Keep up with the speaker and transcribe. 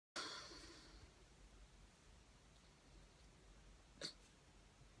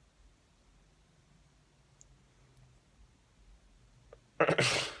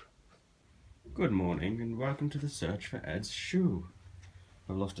Good morning and welcome to the search for Ed's shoe.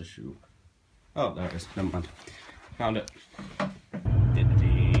 I've lost a shoe. Oh, there it is. Never mind. Found it.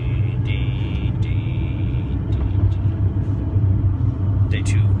 Day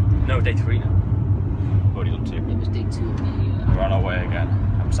 2. No, day 3 now. What are you up to? It was day 2 of the We're on our way again.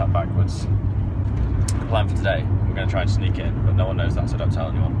 I'm sat backwards. The plan for today, we're going to try and sneak in, but no one knows that, so don't tell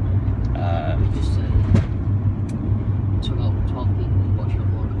anyone. We just took out 12 people to watch your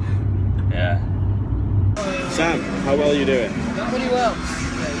vlog. Yeah. Sam, how well are you doing? Pretty well.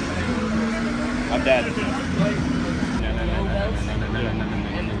 I'm dead.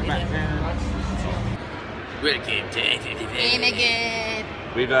 Welcome to A55.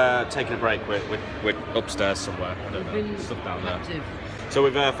 We've taken a break. We're upstairs somewhere. I don't know. Stuff down there. So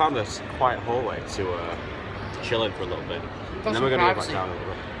we've found this quiet hallway to chill in for a little bit. And then we're going to go back down a little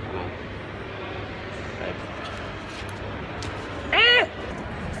bit.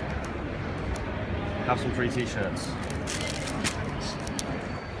 Have some free t-shirts.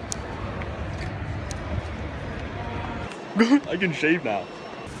 I can shave now.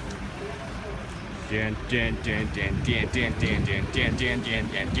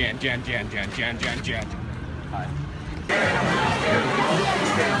 Hi.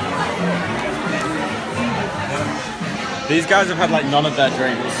 These guys have had like none of their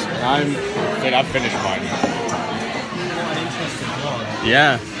drinks. I think I've finished mine. What an interesting vlog.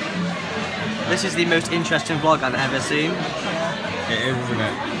 Yeah. This is the most interesting vlog I've ever seen. It is, isn't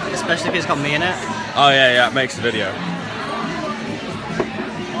it? Especially if it's got me in it. Oh yeah, it makes the video.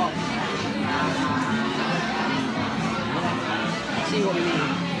 See what we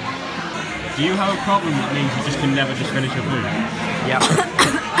mean. Do you have a problem that means you just can never just finish your food? Yeah.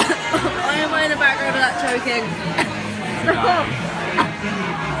 Why am I in the background of that choking?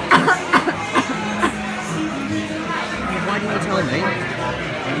 Why didn't you tell me?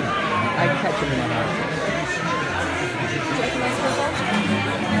 I catch him in my mouth.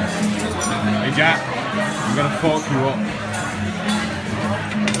 Hey Jack, I'm gonna fuck you up.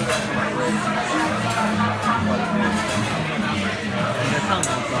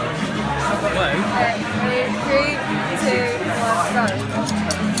 Okay, 3, 2, 1, go.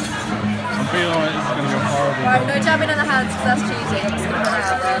 I'm feeling like this is gonna go horrible. Right, no jabbing in the hands because that's cheating. I'm just gonna put it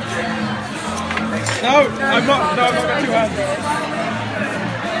out there. No, I'm not going two hands.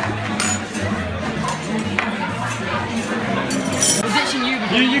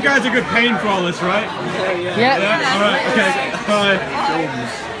 You guys are good paying for all this, right? Yeah. Alright, okay, bye.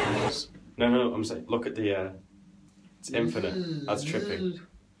 No, I'm saying, look at the, it's infinite. That's tripping.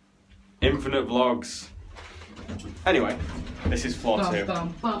 Infinite vlogs. Anyway, this is floor 2.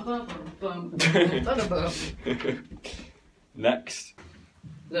 Next.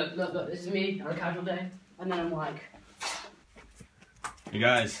 Look, this is me on a casual day. And then I'm like, You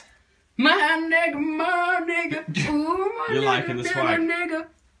guys. my nigga, ooh, my You're nigga, liking the swag. nigga.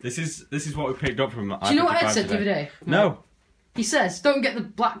 This is what we picked up from. Do you know what Ed said the other day? No. He says, don't get the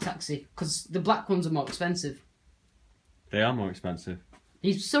black taxi, because the black ones are more expensive. They are more expensive.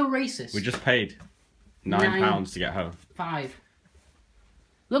 He's so racist. We just paid £9 to get home. 5.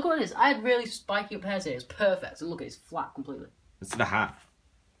 Look what it is. I had really spiky up hairs here. It's perfect. And look, it's flat completely. It's the hat.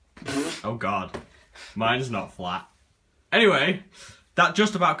 Oh god. Mine's not flat. Anyway, that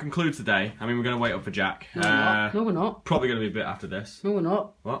just about concludes the day. I mean, we're going to wait up for Jack. No, we're not. No, we're not. Probably going to be a bit after this. No, we're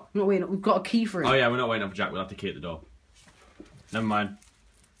not. What? We're not waiting. We've got a key for him. Oh yeah, we're not waiting up for Jack. We'll have to key at the door. Never mind.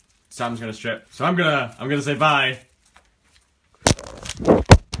 Sam's going to strip. So I'm going to say bye.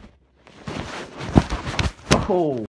 Oh.